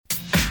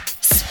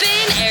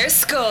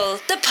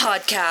Scoil, the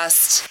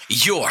podcast.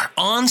 You're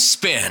on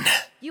Spin.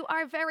 You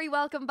are very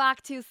welcome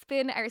back to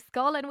Spin Our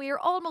Scoil, and we are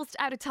almost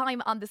out of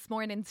time on this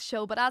morning's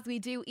show, but as we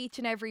do each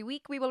and every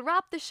week, we will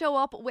wrap the show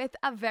up with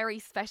a very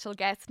special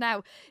guest.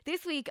 Now,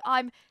 this week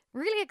I'm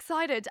really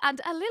excited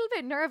and a little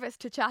bit nervous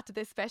to chat to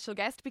this special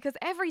guest, because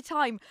every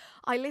time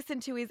I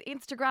listen to his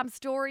Instagram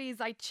stories,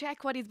 I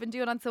check what he's been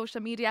doing on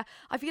social media,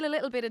 I feel a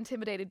little bit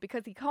intimidated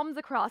because he comes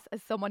across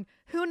as someone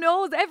who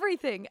knows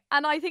everything,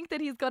 and I think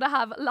that he's going to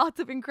have lots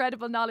of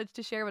incredible knowledge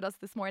to share with us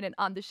this morning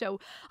on the show.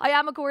 I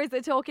am, of course,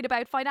 talking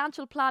about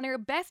financial planner,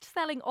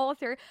 best-selling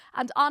author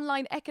and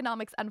online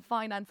economics and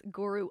finance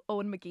guru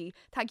Eoin McGee.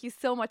 Thank you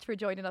so much for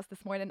joining us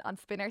this morning on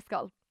Spin Our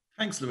Scoil.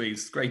 Thanks,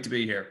 Louise. Great to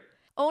be here.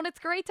 Owen, it's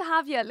great to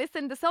have you.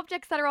 Listen, the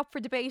subjects that are up for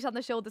debate on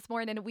the show this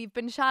morning, we've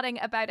been chatting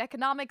about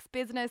economics,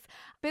 business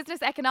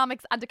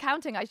economics and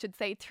accounting, I should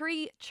say.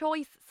 3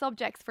 choice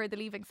subjects for the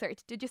Leaving Cert.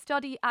 Did you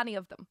study any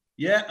of them?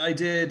 Yeah, I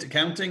did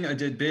accounting, I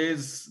did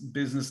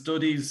business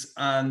studies,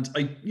 and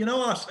you know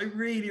what? I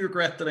really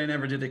regret that I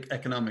never did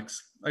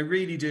economics. I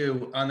really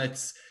do. And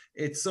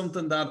it's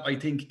something that I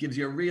think gives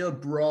you a real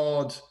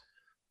broad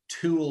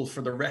tool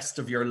for the rest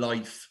of your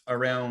life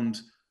around,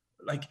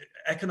 like,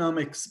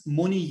 economics.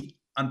 Money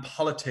and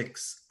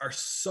politics are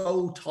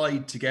so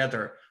tied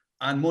together,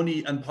 and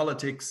money and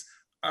politics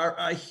are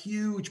a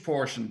huge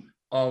portion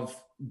of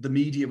the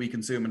media we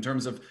consume, in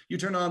terms of, you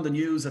turn on the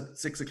news at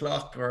 6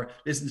 o'clock or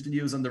listen to the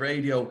news on the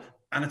radio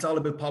and it's all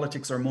about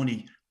politics or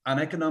money. And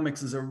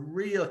economics is a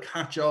real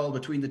catch-all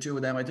between the two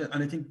of them.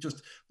 And I think,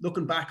 just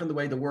looking back on the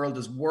way the world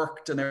has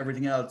worked and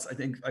everything else, I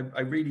think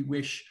I really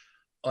wish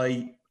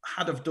I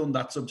had have done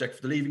that subject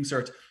for the Leaving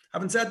Cert.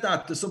 Having said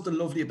that, there's something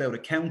lovely about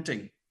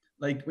accounting.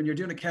 Like, when you're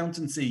doing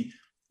accountancy,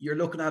 you're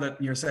looking at it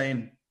and you're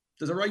saying,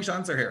 there's a right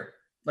answer here.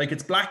 Like,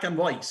 it's black and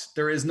white.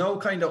 There is no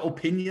kind of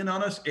opinion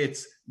on it.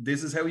 It's,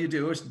 this is how you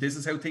do it. This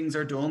is how things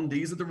are done.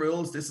 These are the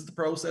rules. This is the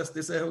process.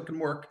 This is how it can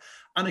work.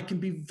 And it can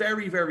be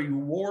very, very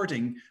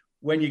rewarding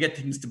when you get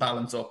things to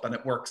balance up and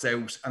it works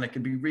out. And it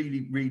can be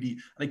really, really,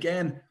 and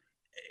again,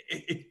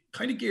 it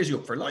kind of gears you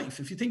up for life.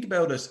 If you think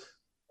about it,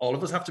 all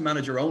of us have to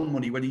manage our own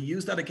money. When you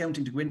use that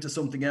accounting to go into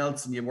something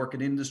else and you work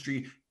in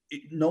industry,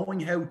 knowing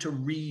how to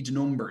read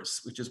numbers,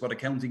 which is what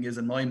accounting is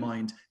in my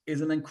mind, is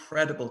an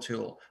incredible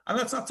tool. And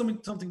that's not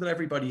something that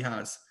everybody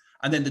has.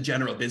 And then the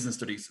general business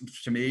studies,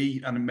 to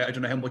me, and I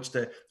don't know how much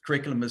the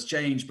curriculum has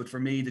changed, but for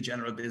me, the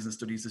general business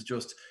studies is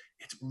just,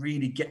 it's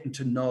really getting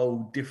to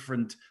know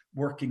different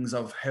workings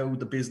of how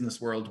the business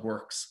world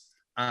works.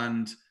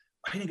 And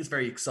I think it's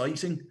very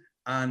exciting.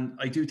 And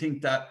I do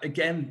think that,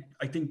 again,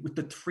 I think with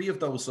the 3 of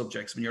those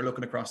subjects, when you're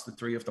looking across the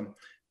 3 of them,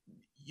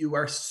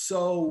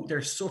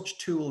 they're such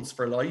tools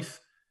for life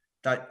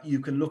that you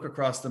can look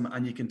across them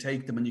and you can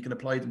take them and you can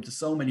apply them to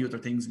so many other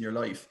things in your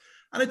life.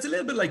 And it's a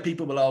little bit like,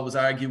 people will always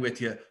argue with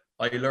you,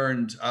 I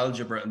learned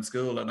algebra in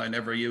school and I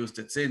never used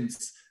it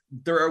since.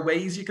 There are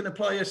ways you can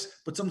apply it,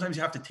 but sometimes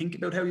you have to think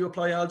about how you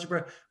apply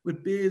algebra.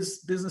 With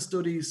business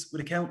studies,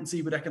 with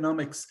accountancy, with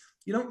economics,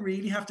 you don't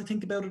really have to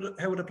think about it,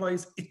 how it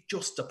applies. It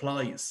just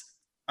applies.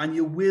 And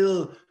you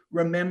will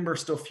remember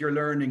stuff you're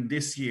learning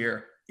this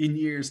year in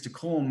years to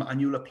come,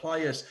 and you'll apply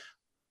it.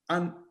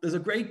 And there's a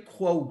great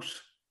quote,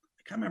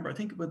 I can't remember, I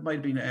think it might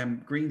have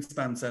been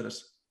Greenspan said it.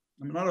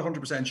 I'm not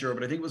 100% sure,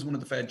 but I think it was one of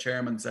the Fed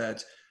chairmen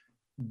said,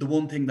 the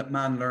one thing that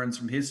man learns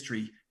from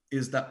history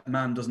is that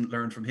man doesn't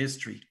learn from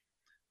history.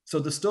 So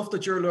the stuff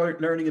that you're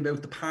learning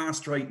about the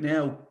past right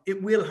now,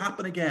 it will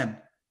happen again.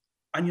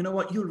 And you know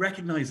what? You'll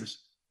recognize it.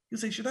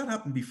 You'll say, sure, that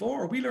happened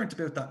before. We learned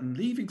about that in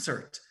Leaving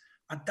Cert.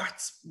 And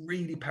that's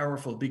really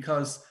powerful,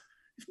 because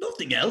if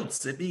nothing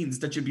else, it means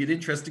that you'll be an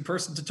interesting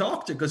person to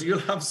talk to, because you'll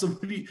have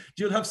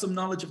some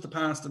knowledge of the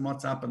past and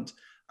what's happened.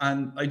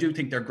 And I do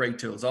think they're great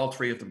tools, all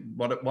 3 of them.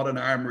 What an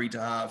armory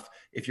to have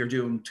if you're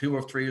doing 2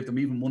 or 3 of them,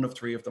 even 1 of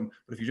 3 of them.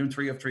 But if you're doing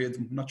 3 of 3 of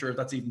them, I'm not sure if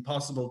that's even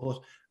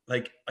possible.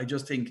 But I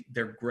just think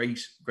they're great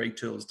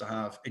tools to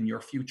have in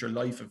your future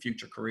life and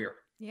future career.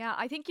 Yeah,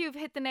 I think you've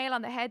hit the nail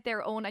on the head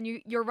there, Owen, and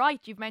you're right.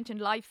 You've mentioned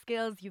life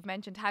skills, you've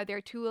mentioned how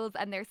they're tools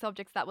and they're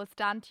subjects that will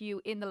stand to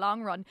you in the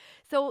long run.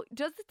 So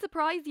does it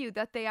surprise you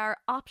that they are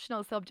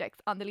optional subjects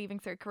on the Leaving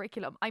Cert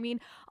curriculum? I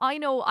mean, I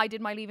know I did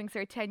my Leaving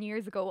Cert 10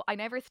 years ago. I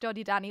never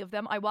studied any of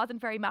them. I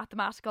wasn't very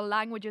mathematical.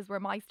 Languages were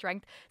my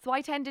strength. So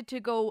I tended to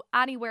go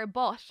anywhere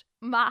but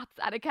maths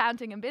and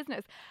accounting and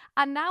business.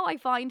 And now I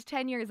find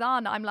 10 years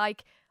on, I'm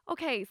like,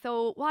 okay,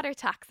 so what are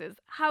taxes?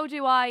 How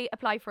do I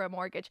apply for a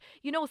mortgage?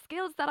 You know,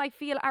 skills that I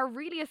feel are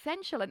really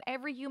essential and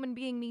every human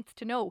being needs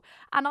to know.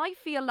 And I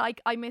feel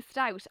like I missed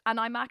out and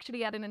I'm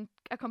actually at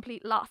a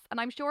complete loss. And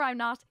I'm sure I'm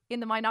not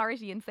in the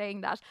minority in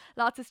saying that.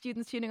 Lots of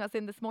students tuning us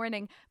in this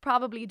morning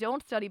probably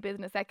don't study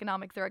business,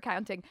 economics or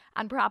accounting,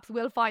 and perhaps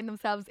will find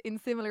themselves in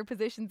similar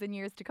positions in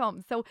years to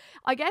come. So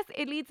I guess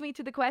it leads me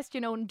to the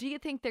question, Owen, do you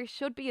think there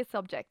should be a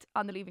subject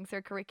on the Leaving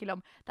Cert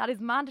curriculum that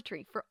is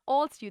mandatory for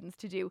all students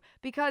to do?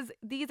 Because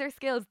these are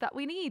skills that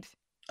we need.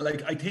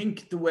 like, I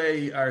think the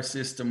way our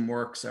system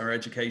works, our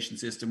education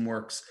system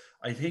works,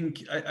 I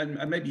think,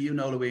 and maybe you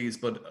know, Louise,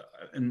 but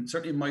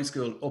certainly in my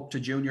school, up to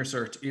junior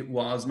cert, it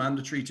was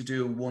mandatory to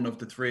do one of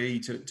the three,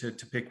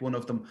 to pick one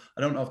of them.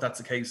 I don't know if that's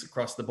the case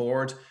across the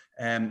board.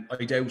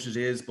 I doubt it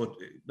is, but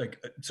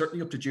like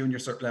certainly up to junior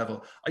cert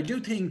level. I do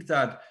think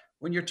that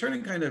when you're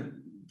turning kind of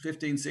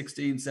 15,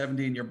 16,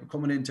 17, you're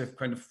coming into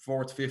kind of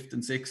fourth, fifth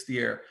and sixth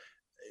year,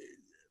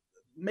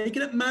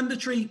 making it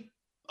mandatory,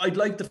 I'd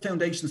like the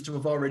foundations to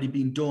have already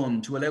been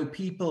done to allow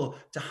people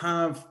to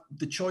have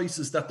the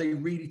choices that they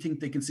really think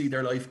they can see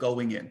their life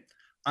going in.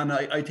 And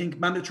I think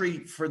mandatory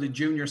for the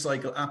junior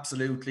cycle,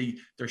 absolutely,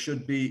 it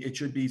should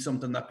be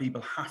something that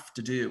people have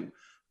to do.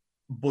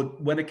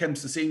 But when it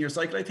comes to senior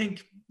cycle, I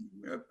think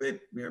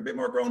you're a bit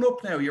more grown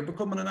up now. You're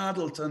becoming an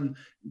adult, and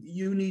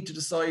you need to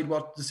decide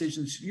what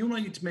decisions, you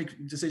need to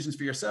make decisions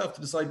for yourself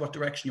to decide what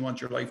direction you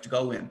want your life to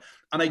go in.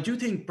 And I do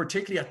think,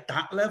 particularly at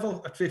that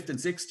level, at fifth and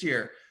sixth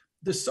year,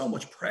 there's so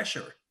much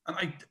pressure.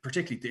 And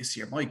particularly this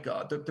year, my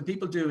God, the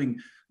people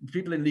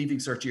in Leaving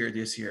Cert year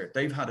this year,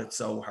 they've had it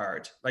so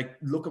hard. Like,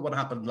 look at what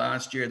happened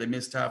last year. They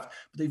missed half,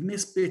 but they've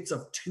missed bits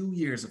of 2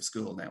 years of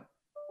school now.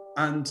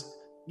 And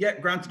yeah,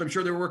 granted, I'm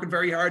sure they're working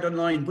very hard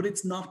online, but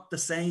it's not the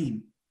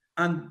same.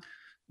 And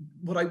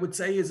what I would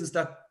say is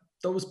that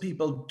those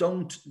people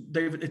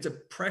it's a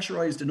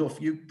pressurized enough.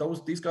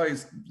 These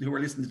guys who are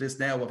listening to this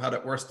now have had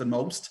it worse than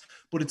most,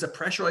 but it's a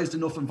pressurized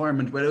enough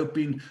environment without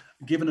being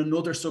given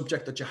another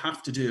subject that you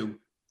have to do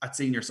at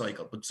senior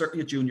cycle, but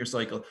certainly at junior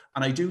cycle.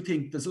 And I do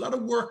think there's a lot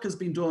of work has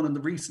been done in the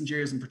recent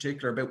years in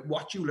particular about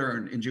what you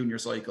learn in junior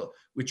cycle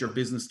with your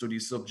business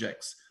studies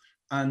subjects.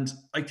 And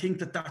I think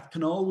that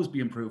can always be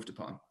improved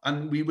upon.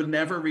 And we will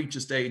never reach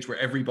a stage where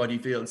everybody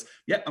feels,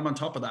 yeah, I'm on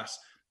top of that.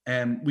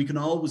 We can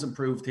always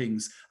improve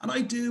things. And I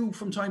do,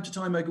 from time to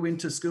time, I go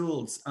into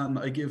schools and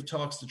I give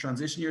talks to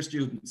transition year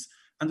students.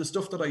 And the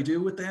stuff that I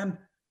do with them,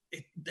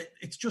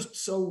 it's just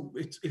so,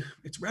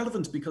 it's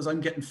relevant because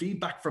I'm getting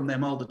feedback from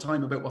them all the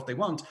time about what they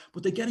want,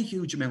 but they get a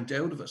huge amount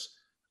out of it.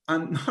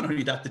 And not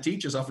only that, the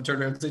teachers often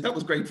turn around and say, that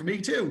was great for me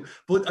too.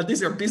 But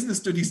these are business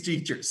studies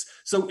teachers.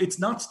 So it's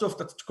not stuff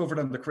that's covered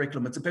on the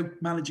curriculum. It's about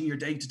managing your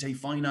day-to-day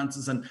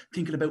finances and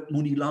thinking about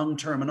money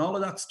long-term and all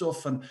of that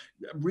stuff, and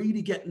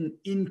really getting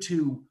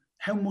into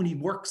how money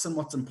works and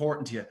what's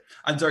important to you.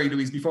 I'm sorry,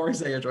 Louise, before I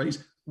say it, right,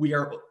 we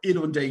are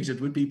inundated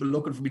with people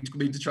looking for me to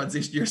come into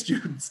transition year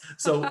students.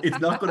 So it's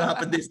not going to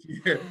happen this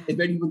year. If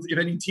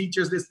any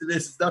teachers listen to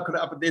this, it's not going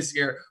to happen this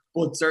year.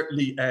 But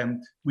certainly,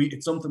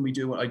 it's something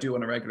I do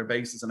on a regular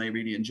basis, and I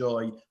really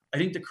enjoy. I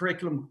think the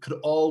curriculum could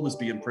always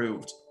be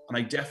improved, and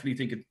I definitely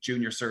think at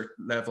junior cert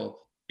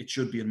level, it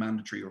should be a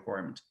mandatory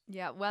requirement.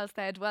 Yeah, well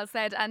said, well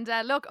said. And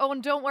look,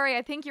 Owen, don't worry.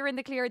 I think you're in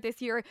the clear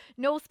this year.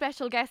 No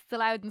special guests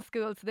allowed in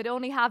school, so they'd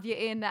only have you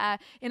in a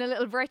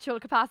little virtual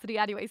capacity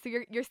anyway. So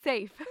you're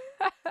safe.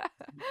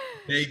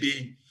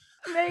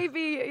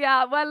 Maybe,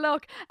 yeah. Well,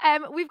 look,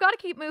 we've got to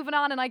keep moving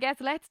on, and I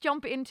guess let's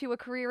jump into a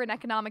career in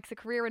economics, a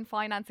career in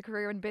finance, a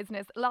career in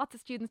business. Lots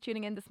of students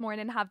tuning in this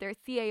morning have their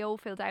CAO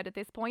filled out at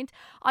this point.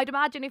 I'd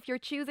imagine if you're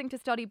choosing to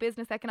study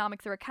business,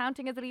 economics or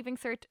accounting as a Leaving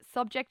Cert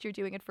subject, you're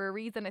doing it for a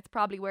reason. It's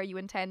probably where you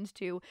intend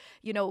to,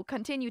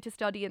 continue to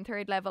study in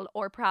third level,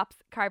 or perhaps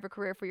carve a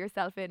career for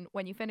yourself in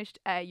when you finished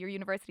your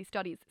university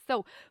studies.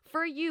 So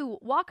for you,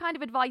 what kind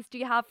of advice do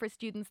you have for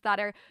students that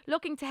are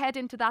looking to head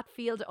into that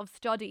field of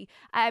study?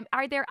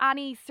 Are there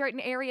any certain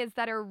areas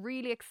that are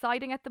really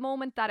exciting at the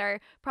moment that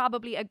are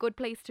probably a good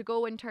place to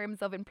go in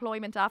terms of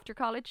employment after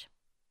college?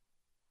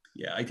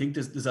 Yeah, I think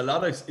there's a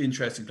lot of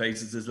interesting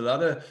places. There's a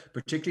lot of,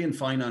 particularly in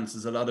finance,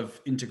 there's a lot of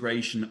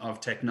integration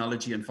of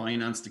technology and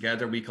finance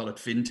together. We call it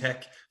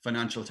fintech,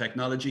 financial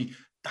technology.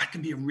 That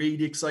can be a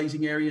really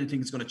exciting area. I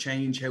think it's going to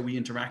change how we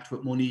interact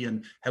with money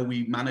and how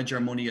we manage our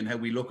money and how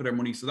we look at our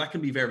money. So that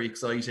can be very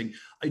exciting.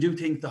 I do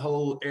think the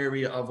whole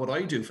area of what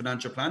I do,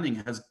 financial planning,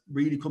 has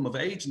really come of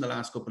age in the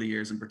last couple of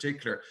years in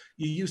particular.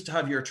 You used to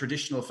have your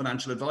traditional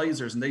financial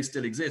advisors, and they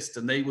still exist.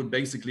 And they would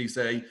basically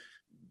say,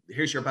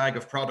 here's your bag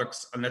of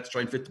products and let's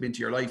try and fit them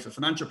into your life. A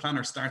financial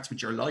planner starts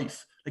with your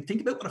life. Like,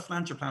 think about what a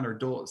financial planner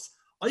does.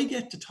 I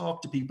get to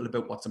talk to people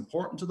about what's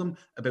important to them,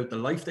 about the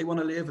life they want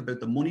to live, about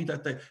the money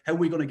how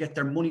we're going to get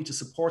their money to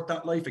support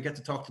that life. I get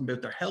to talk to them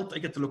about their health. I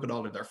get to look at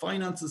all of their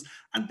finances.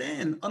 And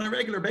then on a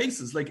regular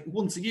basis, like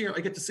once a year,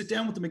 I get to sit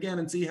down with them again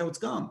and see how it's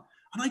gone.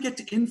 And I get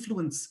to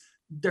influence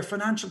their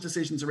financial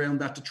decisions around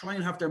that to try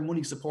and have their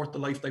money support the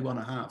life they want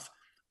to have.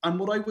 And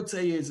what I would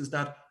say is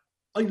that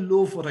I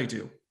love what I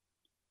do.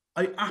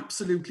 I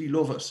absolutely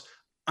love it.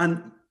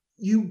 And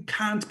you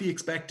can't be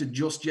expected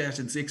just yet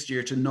in sixth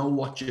year to know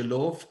what you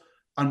love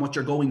and what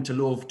you're going to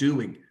love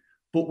doing.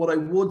 But what I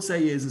would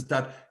say is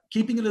that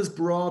keeping it as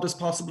broad as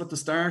possible at the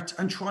start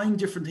and trying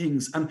different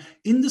things. And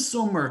in the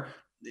summer,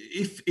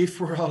 if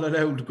we're all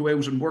allowed to go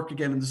out and work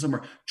again in the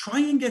summer, try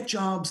and get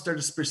jobs that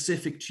are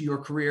specific to your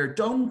career.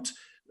 Don't,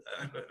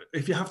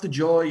 if you have the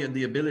joy and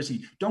the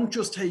ability, don't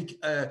just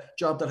take a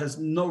job that has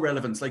no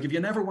relevance. Like, if you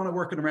never want to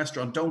work in a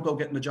restaurant, don't go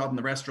getting a job in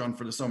the restaurant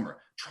for the summer.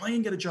 Try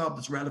and get a job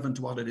that's relevant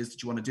to what it is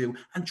that you want to do,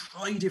 and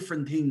try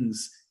different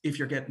things if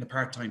you're getting a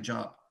part-time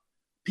job.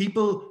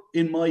 People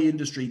in my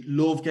industry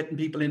love getting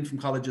people in from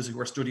colleges who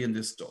are studying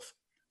this stuff.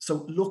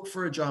 So look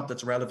for a job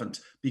that's relevant,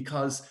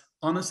 because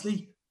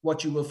honestly,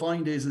 what you will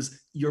find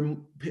is your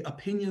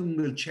opinion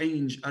will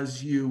change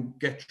as you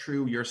get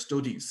through your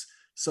studies.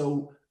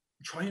 So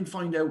try and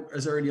find out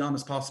as early on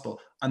as possible.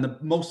 And the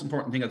most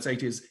important thing I'd say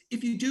to you is,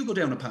 if you do go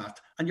down a path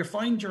and you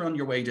find you're on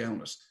your way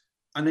down it,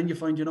 and then you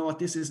find, you know what,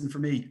 this isn't for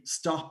me,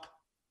 stop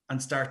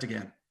and start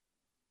again.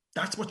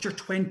 That's what your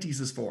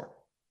 20s is for.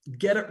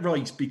 Get it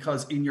right,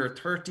 because in your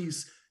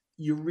 30s,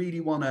 you really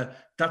want to,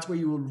 that's where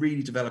you will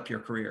really develop your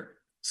career.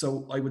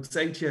 So I would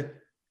say to you,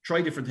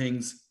 try different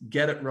things,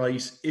 get it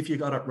right. If you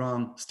got it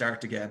wrong,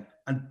 start again,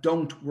 and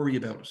don't worry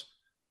about it.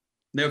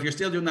 Now, if you're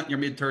still doing that in your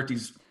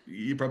mid-30s,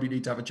 you probably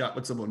need to have a chat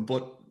with someone,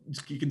 but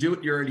you can do it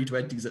in your early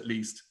 20s at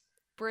least.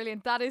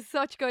 Brilliant. That is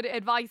such good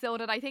advice,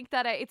 Owen. And I think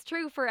that it's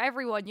true for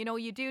everyone. You know,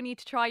 you do need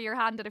to try your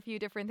hand at a few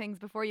different things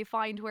before you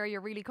find where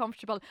you're really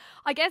comfortable.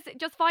 I guess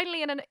just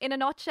finally, in a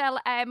nutshell,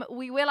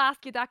 we will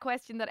ask you that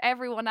question that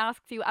everyone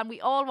asks you, and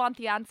we all want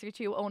the answer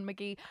to, Eoin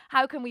McGee.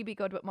 How can we be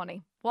good with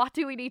money? What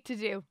do we need to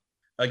do?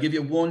 I'll give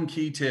you one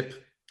key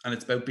tip, and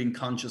it's about being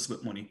conscious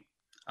with money.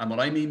 And what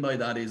I mean by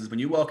that is when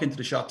you walk into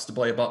the shops to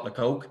buy a bottle of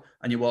Coke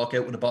and you walk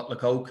out with a bottle of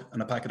Coke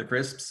and a packet of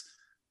crisps,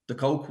 the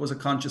Coke was a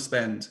conscious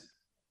spend.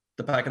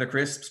 The packet of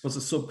crisps was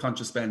a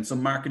subconscious spend.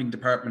 Some marketing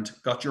department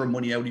got your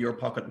money out of your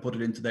pocket and put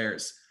it into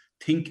theirs.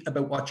 Think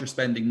about what you're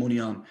spending money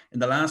on. In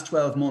the last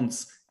 12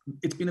 months,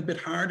 it's been a bit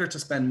harder to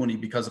spend money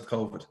because of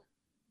COVID.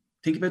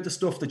 Think about the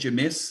stuff that you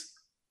miss.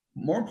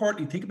 More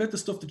importantly, think about the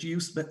stuff that you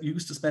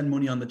used to spend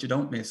money on that you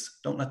don't miss.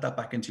 Don't let that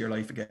back into your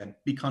life again.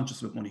 Be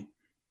conscious with money.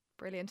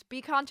 Brilliant.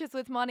 Be conscious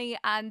with money,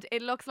 and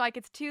it looks like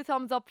it's 2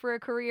 thumbs up for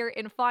a career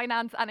in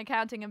finance and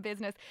accounting and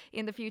business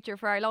in the future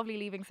for our lovely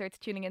Leaving Certs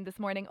tuning in this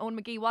morning. Eoin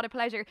McGee, what a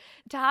pleasure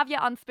to have you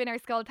on Spinner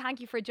Scoil.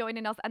 Thank you for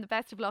joining us, and the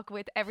best of luck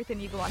with everything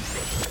you go on to do.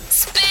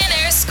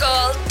 Spinner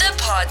Scoil, the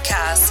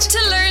podcast.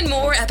 To learn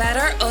more about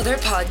our other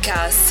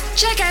podcasts,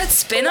 check out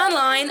Spin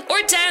Online or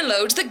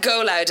download the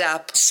Go Loud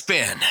app.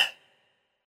 Spin.